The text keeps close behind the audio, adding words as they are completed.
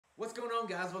What's going on,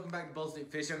 guys? Welcome back to Balls Deep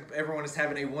Fishing. Everyone is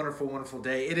having a wonderful, wonderful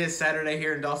day. It is Saturday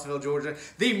here in Dawsonville, Georgia,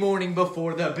 the morning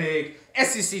before the big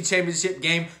SEC championship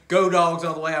game. Go Dogs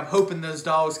all the way. I'm hoping those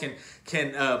Dogs can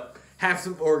have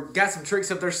some or got some tricks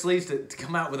up their sleeves to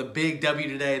come out with a big W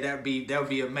today. That would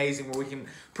be amazing, where we can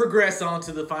progress on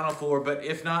to the Final Four. But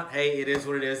if not, hey, it is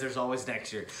what it is. There's always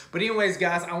next year. But anyways,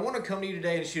 guys, I want to come to you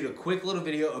today and shoot a quick little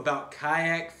video about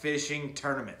kayak fishing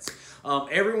tournaments.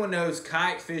 Everyone knows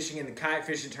kayak fishing and the kayak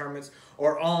fishing tournaments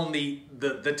are on the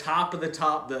top of the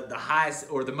top, the highest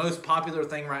or the most popular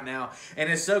thing right now. And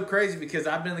it's so crazy because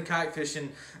I've been in the kayak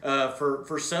fishing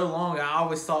for so long. I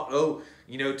always thought, oh,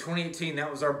 you know, 2018, that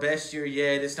was our best year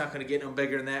yet. It's not going to get no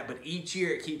bigger than that. But each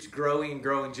year it keeps growing and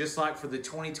growing. Just like for the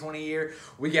 2020 year,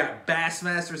 we got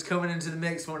Bassmasters coming into the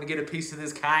mix, wanting to get a piece of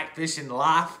this kayak fishing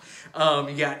life.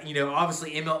 You got, you know,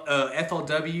 obviously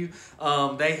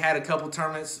FLW. They had a couple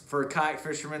tournaments for kayak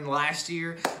fishermen last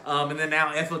year. And then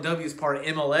now FLW is part of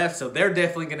MLF, so they're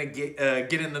definitely going to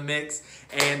get in the mix.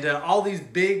 And all these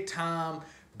big time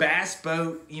bass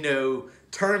boat, you know,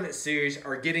 tournament series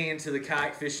are getting into the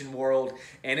kayak fishing world,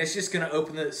 and it's just going to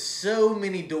open up so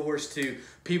many doors to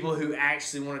people who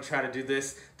actually want to try to do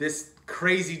this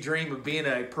crazy dream of being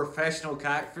a professional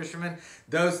kayak fisherman.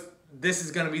 This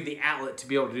is going to be the outlet to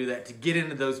be able to do that, to get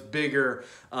into those bigger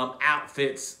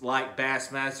outfits like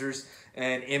Bassmasters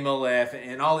and MLF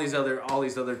and all these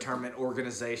other tournament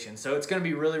organizations. So it's going to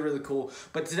be really, really cool.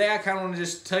 But today I kind of want to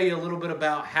just tell you a little bit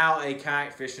about how a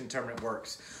kayak fishing tournament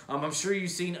works. I'm sure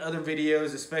you've seen other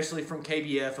videos, especially from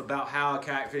KBF, about how a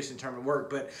kayak fishing tournament works.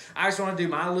 But I just want to do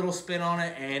my little spin on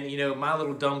it and, you know, my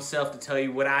little dumb self to tell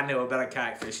you what I know about a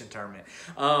kayak fishing tournament.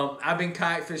 I've been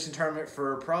kayak fishing tournament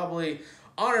for probably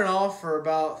on and off for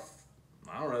about,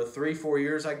 I don't know, 3-4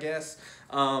 years, I guess.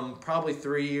 Probably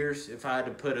 3 years if I had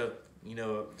to put a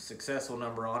successful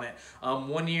number on it.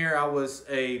 1 year I was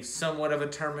somewhat of a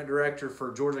tournament director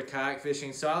for Georgia Kayak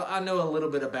Fishing, so I know a little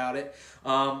bit about it.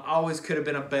 Always could have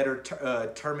been a better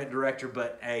tournament director,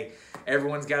 but hey,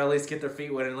 everyone's got to at least get their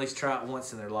feet wet and at least try it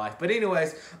once in their life. But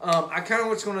anyways, I kind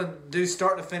of just going to do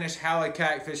start to finish how a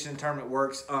kayak fishing tournament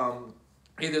works.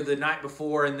 Either the night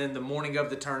before and then the morning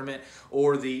of the tournament,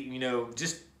 or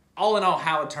just all in all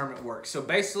how a tournament works. So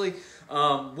basically,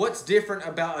 what's different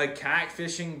about a kayak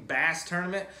fishing bass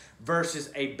tournament versus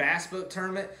a bass boat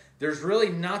tournament? There's really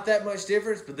not that much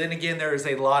difference, but then again, there is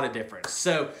a lot of difference.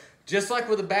 So just like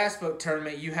with a bass boat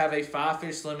tournament, you have a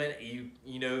 5-fish limit. You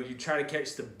try to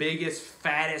catch the biggest,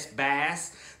 fattest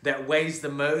bass that weighs the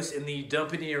most, and then you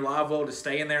dump it in your live well to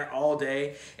stay in there all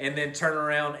day, and then turn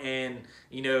around and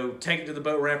take it to the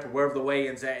boat ramp or wherever the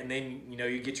weigh-in's at, and then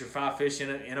you get your 5 fish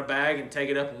in a bag and take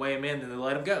it up and weigh them in, and then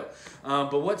let them go.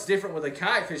 But what's different with a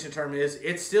kayak fishing tournament is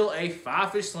it's still a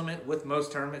 5-fish limit with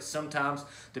most tournaments. Sometimes,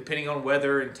 depending on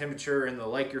weather and temperature and the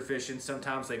lake you're fishing,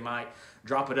 sometimes they might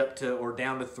drop it up to or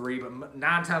down to 3, but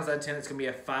 9 times out of 10 it's going to be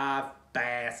a 5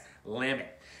 bass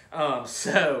limit.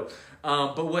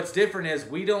 But what's different is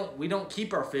we don't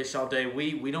keep our fish all day.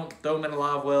 We don't throw them in a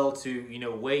live well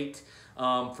to wait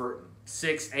for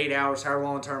 6-8 hours, however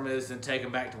long the tournament is, and take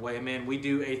them back to weigh them in. We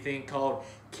do a thing called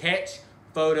catch,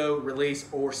 photo, release,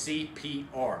 or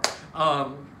CPR.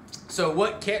 So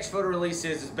what catch, photo, release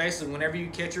is basically whenever you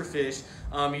catch your fish,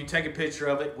 you take a picture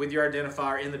of it with your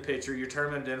identifier in the picture, your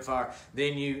tournament identifier.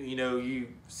 Then you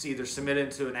either submit it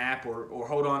into an app or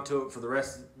hold on to it for the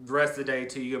rest of the day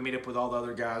till you go meet up with all the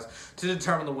other guys to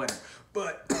determine the winner.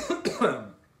 But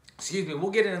excuse me,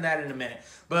 we'll get into that in a minute.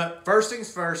 But first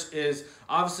things first is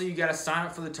obviously you got to sign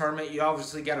up for the tournament. You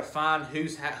obviously got to find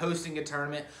who's hosting a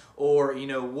tournament, or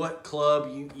what club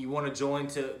you want to join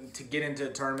to get into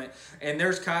a tournament. And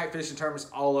there's kayak fishing tournaments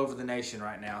all over the nation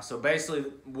right now. So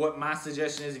basically what my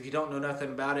suggestion is, if you don't know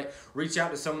nothing about it, reach out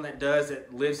to someone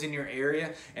that lives in your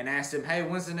area and ask them, hey,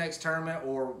 when's the next tournament,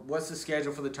 or what's the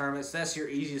schedule for the tournaments? That's your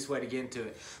easiest way to get into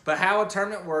it. But how a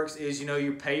tournament works is,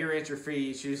 you pay your entry fee.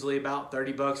 It's usually about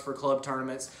 $30 for club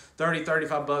tournaments,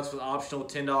 $35 with optional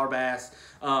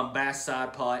 $10 bass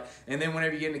side pot. And then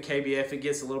whenever you get into KBF, it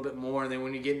gets a little bit more. And then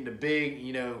when you get into big,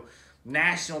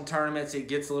 national tournaments, it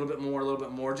gets a little bit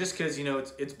more, just because,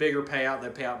 it's bigger payout. They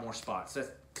pay out more spots. That's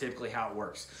typically how it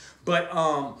works. But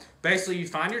basically you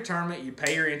find your tournament, you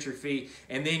pay your entry fee,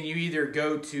 and then you either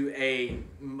go to a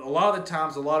lot of the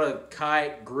times, a lot of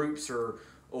kayak groups or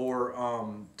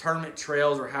tournament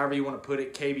trails, or however you want to put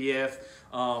it, KBF,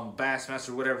 Bassmaster,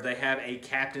 whatever, they have a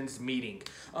captain's meeting.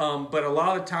 But a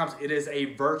lot of times it is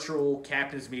a virtual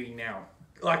captain's meeting now.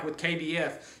 Like with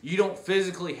KBF, you don't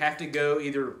physically have to go,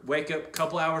 either wake up a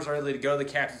couple hours early to go to the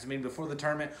captain's meeting before the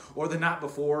tournament, or the night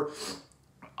before,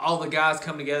 all the guys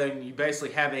come together and you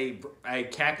basically have a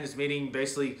captain's meeting,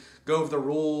 basically go over the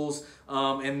rules,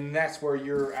 and that's where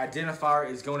your identifier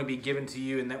is going to be given to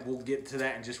you, and that we'll get to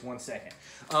that in just 1 second.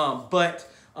 But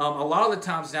a lot of the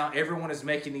times now, everyone is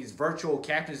making these virtual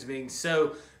captain's meetings,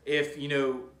 so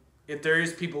if there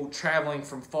is people traveling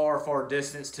from far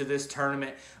distance to this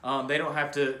tournament, they don't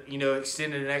have to,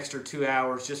 extend it an extra 2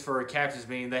 hours just for a captain's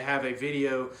meeting. They have a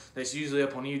video that's usually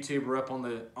up on YouTube or up on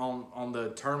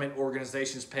the tournament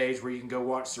organization's page where you can go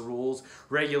watch the rules,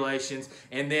 regulations,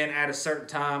 and then at a certain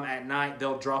time at night,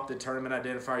 they'll drop the tournament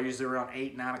identifier, usually around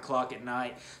 8, 9 o'clock at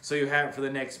night, so you have it for the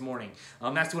next morning.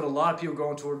 That's what a lot of people are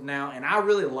going toward now, and I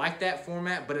really like that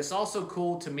format, but it's also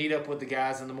cool to meet up with the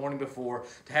guys in the morning before,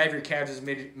 to have your captain's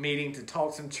meeting, to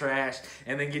talk some trash,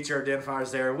 and then get your identifiers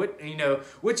there.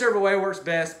 Whichever way works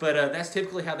best, but that's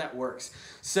typically how that works.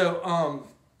 So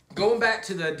going back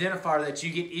to the identifier that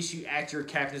you get issued at your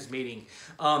captain's meeting,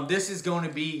 this is going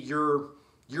to be your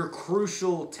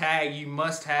crucial tag you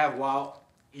must have while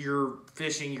you're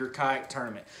fishing your kayak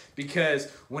tournament,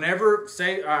 because whenever,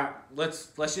 say, all right,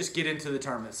 let's just get into the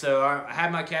tournament. So I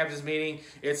have my captain's meeting,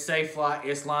 it's safe flight,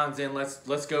 it's lines in,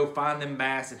 let's go find them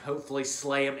bass and hopefully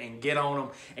slay them and get on them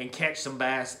and catch some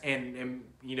bass and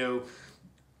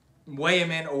weigh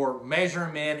them in or measure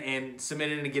them in and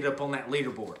submit it to get up on that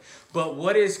leaderboard. But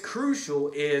what is crucial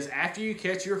is after you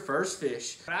catch your first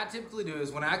fish, what I typically do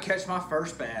is when I catch my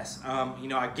first bass,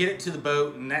 I get it to the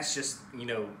boat, and that's just,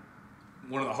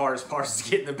 one of the hardest parts is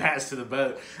getting the bass to the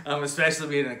boat, especially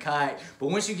being in a kayak. But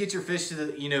once you get your fish to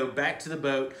the, back to the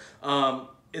boat,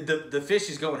 the fish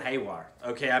is going haywire.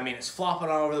 Okay, I mean, it's flopping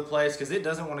all over the place because it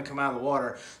doesn't want to come out of the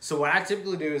water. So what I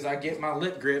typically do is I get my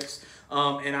lip grips,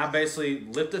 and I basically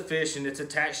lift the fish, and it's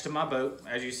attached to my boat.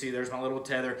 As you see, there's my little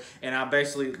tether, and I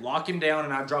basically lock him down,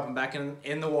 and I drop him back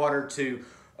in the water to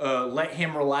let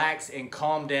him relax and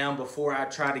calm down before I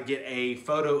try to get a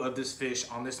photo of this fish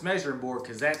on this measuring board,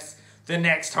 because that's the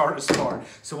next hardest part.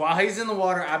 So while he's in the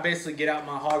water, I basically get out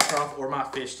my hog trough or my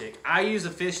fish stick. I use a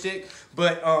fish stick,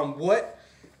 but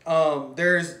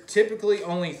there's typically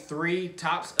only 3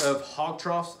 types of hog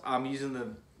troughs. I'm using the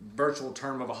virtual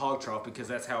term of a hog trough because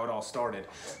that's how it all started.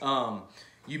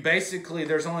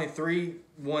 There's only 3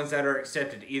 ones that are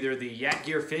accepted. Either the Yak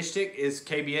Gear fish stick is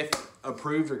KBF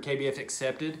approved or KBF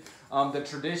accepted. The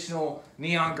traditional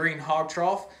neon green hog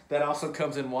trough that also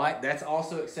comes in white, that's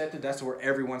also accepted. That's where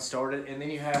everyone started. And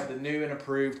then you have the new and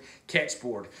approved catch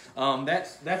board.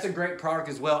 That's a great product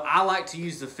as well. I like to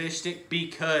use the fish stick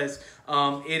because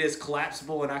it is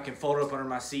collapsible and I can fold it up under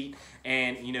my seat,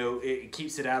 and it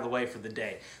keeps it out of the way for the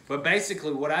day. But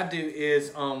basically what I do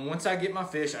is once I get my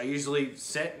fish, I usually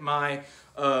set my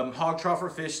hog trough or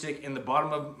fish stick in the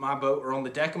bottom of my boat or on the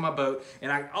deck of my boat, and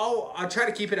I try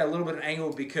to keep it at a little bit of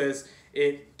angle because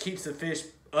it keeps the fish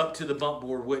up to the bump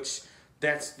board, which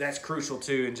that's crucial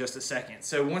too in just a second.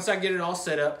 So once I get it all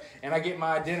set up and I get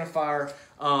my identifier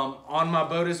on my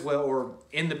boat as well, or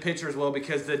in the picture as well,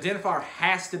 because the identifier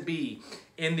has to be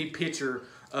in the picture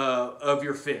of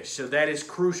your fish. So that is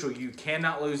crucial. You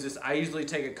cannot lose this. I usually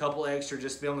take a couple extra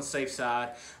just to be on the safe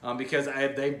side because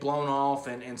they've blown off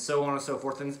and so on and so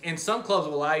forth. And some clubs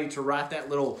will allow you to write that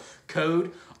little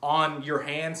code on your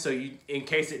hand, so in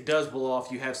case it does blow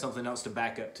off, you have something else to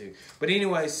back up to. But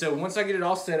anyway, so once I get it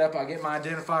all set up, I get my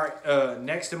identifier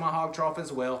next to my hog trough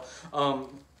as well, or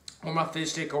my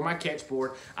fish stick or my catch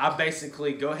board. I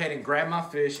basically go ahead and grab my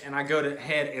fish, and I go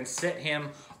ahead and set him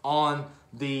on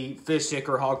the fish stick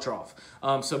or hog trough.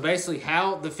 So basically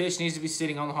how the fish needs to be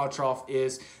sitting on the hog trough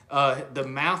is the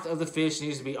mouth of the fish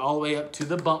needs to be all the way up to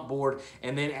the bump board,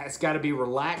 and then it's got to be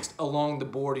relaxed along the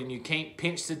board, and you can't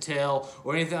pinch the tail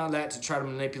or anything like that to try to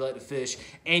manipulate the fish.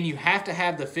 And you have to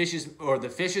have the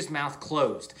fish's mouth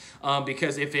closed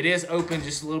because if it is open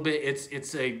just a little bit,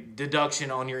 it's a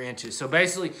deduction on your inches. So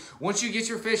basically once you get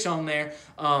your fish on there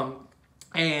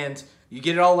and you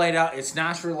get it all laid out, it's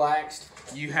nice relaxed.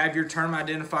 You have your term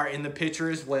identifier in the picture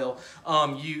as well.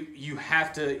 You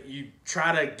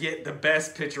try to get the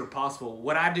best picture possible.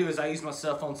 What I do is I use my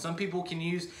cell phone. Some people can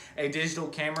use a digital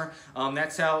camera.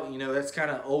 That's how, that's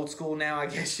kind of old school now, I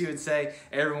guess you would say.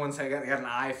 Everyone's got an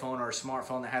iPhone or a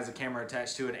smartphone that has a camera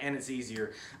attached to it, and it's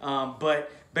easier.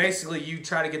 But basically, you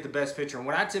try to get the best picture. And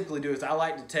what I typically do is I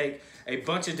like to take a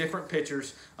bunch of different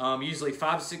pictures, usually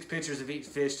 5 to 6 pictures of each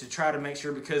fish, to try to make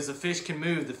sure, because the fish can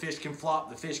move, the fish can flop,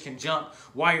 the fish can jump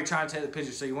while you're trying to take the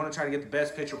picture. So you want to try to get the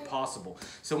best picture possible.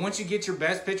 So once you get your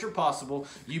best picture possible,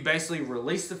 you basically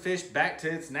release the fish back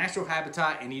to its natural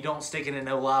habitat, and you don't stick it in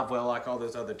no live well like all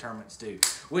those other tournaments do,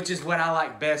 which is what I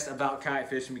like best about kayak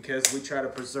fishing, because we try to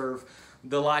preserve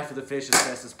the life of the fish as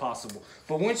best as possible.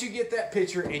 But once you get that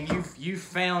picture and you've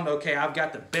found, okay, I've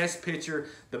got the best picture,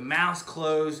 the mouth's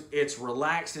closed, it's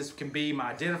relaxed as can be,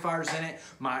 my identifier's in it,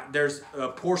 there's a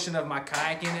portion of my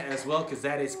kayak in it as well, because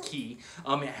that is key.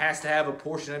 It has to have a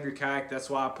portion of your kayak. That's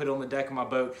why I put it on the deck of my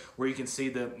boat where you can see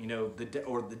the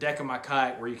deck of my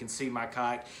kayak where you can see my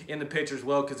kayak in the picture as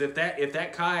well. Because if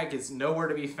that kayak is nowhere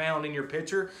to be found in your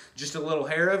picture, just a little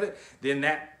hair of it, then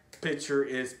that picture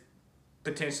is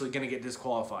potentially going to get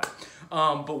disqualified.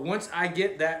 But once I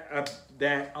get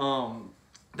that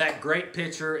great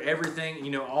picture,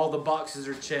 everything, all the boxes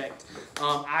are checked,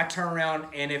 I turn around,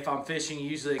 and if I'm fishing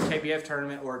usually a KBF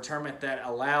tournament or a tournament that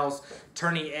allows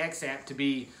Tourney X app to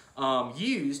be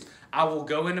used, I will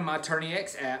go into my Tourney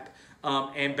X app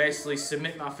and basically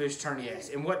submit my fish to Tourney X.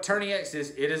 And what Tourney X is,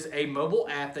 it is a mobile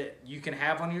app that you can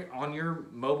have on your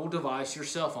mobile device, your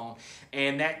cell phone,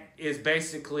 and that is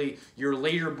basically your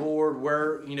leaderboard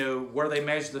where they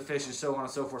measure the fish and so on and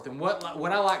so forth. And what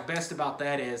I like best about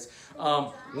that is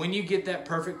when you get that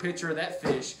perfect picture of that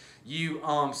fish, you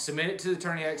submit it to the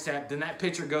Tourney X app, then that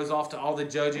picture goes off to all the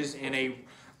judges in a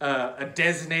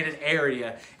designated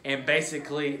area, and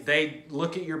basically they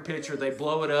look at your picture, they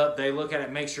blow it up, they look at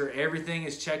it, make sure everything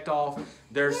is checked off,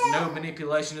 there's no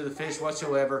manipulation of the fish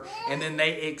whatsoever, and then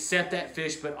they accept that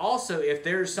fish. But also, if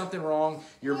there's something wrong,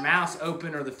 your mouth's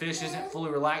open or the fish isn't fully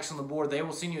relaxed on the board, they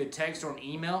will send you a text or an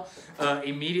email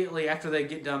immediately after they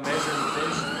get done measuring the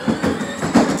fish.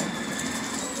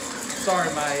 Sorry,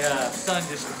 my son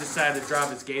just decided to drive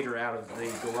his gator out of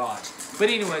the garage. But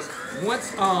anyways,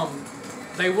 once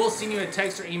they will send you a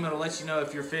text or email to let you know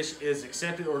if your fish is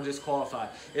accepted or disqualified.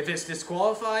 If it's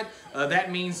disqualified,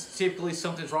 that means typically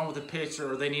something's wrong with the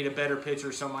picture or they need a better picture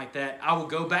or something like that. I will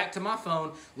go back to my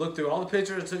phone, look through all the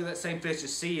pictures I took of that same fish to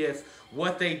see if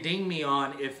what they ding me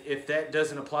on, if that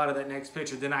doesn't apply to that next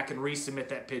picture, then I can resubmit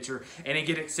that picture and it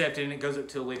get accepted and it goes up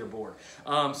to a leaderboard.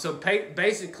 So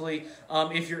basically,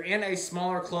 if you're in a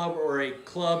smaller club or a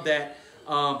club that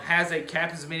has a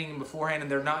captain's meeting beforehand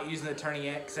and they're not using the Tourney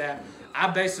X app,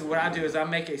 what I do is I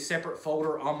make a separate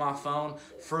folder on my phone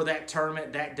for that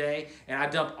tournament that day, and I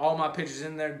dump all my pictures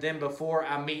in there. Then before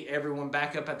I meet everyone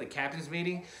back up at the captain's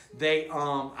meeting,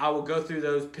 I will go through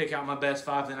those, pick out my best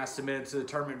 5, then I submit it to the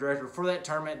tournament director for that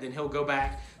tournament. Then he'll go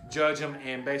back, judge them,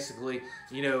 and basically,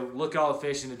 look at all the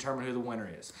fish and determine who the winner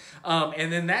is. And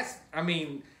then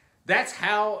that's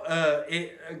how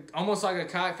almost like a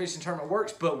kayak fishing tournament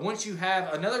works. But once you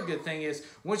have, another good thing is,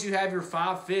 once you have your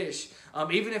 5 fish,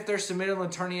 even if they're submitted on the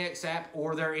Tourney X app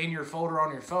or they're in your folder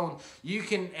on your phone, you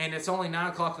can, and it's only 9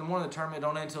 o'clock in the morning, the tournament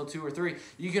don't end until 2 or 3,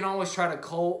 you can always try to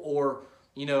cull or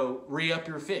re-up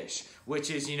your fish,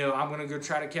 which is, I'm going to go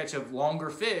try to catch a longer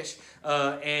fish,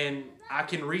 and I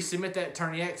can resubmit that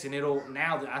Tourney X, and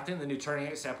I think the new Tourney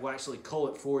X app will actually cull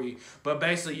it for you. But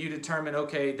basically, you determine,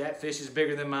 okay, that fish is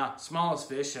bigger than my smallest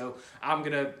fish, so I'm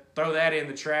going to throw that in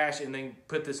the trash and then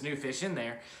put this new fish in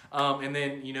there. And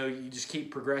then, you just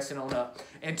keep progressing on up.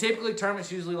 And typically,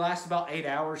 tournaments usually last about 8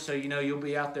 hours, so, you'll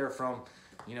be out there from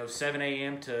 7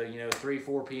 a.m. to, 3,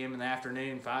 4 p.m. in the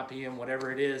afternoon, 5 p.m.,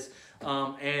 whatever it is.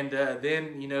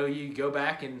 Then, you go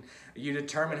back and you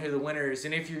determine who the winner is.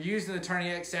 And if you're using the Tourney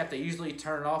X app, they usually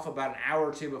turn it off about an hour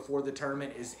or 2 before the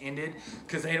tournament is ended,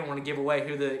 because they don't want to give away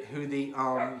who the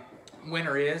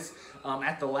winner is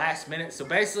at the last minute. So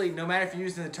basically, no matter if you're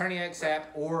using the Tourney X app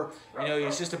or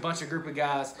it's just a bunch of group of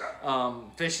guys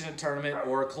fishing a tournament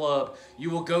or a club, you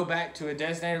will go back to a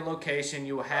designated location.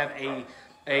 You will have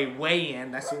a weigh-in,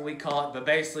 that's what we call it, but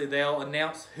basically they'll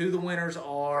announce who the winners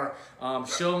are,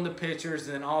 show them the pictures,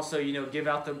 and then also, give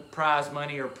out the prize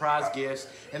money or prize gifts,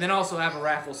 and then also have a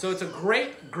raffle. So it's a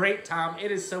great time.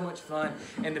 It is so much fun,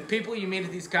 and the people you meet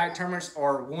at these kayak tournaments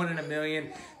are 1 in a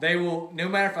million. They will, no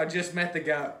matter if I just met the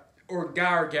guy or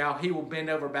gal, he will bend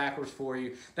over backwards for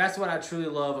you. That's what I truly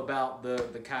love about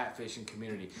the kayak fishing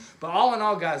community. But all in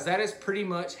all, guys, that is pretty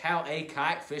much how a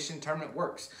kayak fishing tournament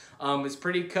works. It's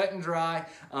pretty cut and dry,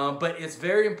 but it's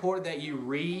very important that you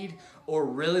read or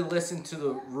really listen to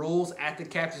the rules at the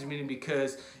captain's meeting,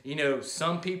 because,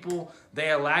 some people,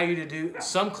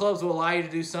 some clubs will allow you to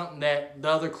do something that the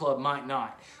other club might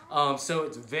not. So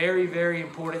it's very, very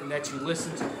important that you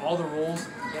listen to all the rules,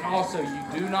 and also you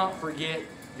do not forget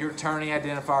your tourney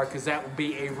identifier, because that will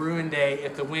be a ruined day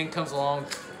if the wind comes along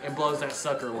and blows that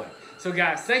sucker away. So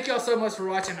guys, thank y'all so much for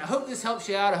watching. I hope this helps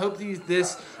you out. I hope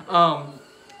this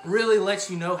really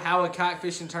lets you know how a kayak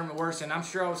fishing tournament works. And I'm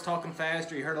sure I was talking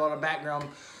fast, or you heard a lot of background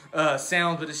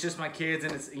sound, but it's just my kids,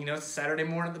 and it's it's a Saturday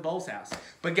morning at the Bowles house.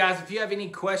 But guys, if you have any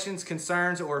questions,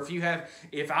 concerns, or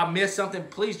if I missed something,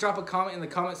 please drop a comment in the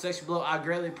comment section below. I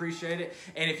greatly appreciate it.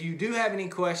 And if you do have any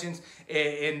questions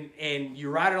and you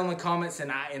write it on the comments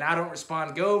and I don't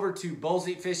respond, go over to Bowles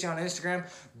Eat Fishing on Instagram,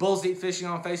 Bowles Eat Fishing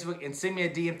on Facebook, and send me a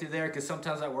DM through there, because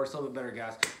sometimes that works a little bit better,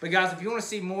 guys. But guys, if you want to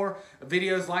see more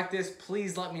videos like this,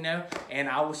 please let me know, and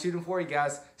I will shoot them for you,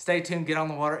 guys. Stay tuned, get on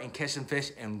the water, and catch some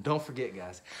fish. And don't forget,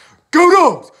 guys, go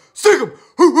Dogs! Sing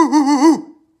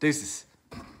 'em! Deuces.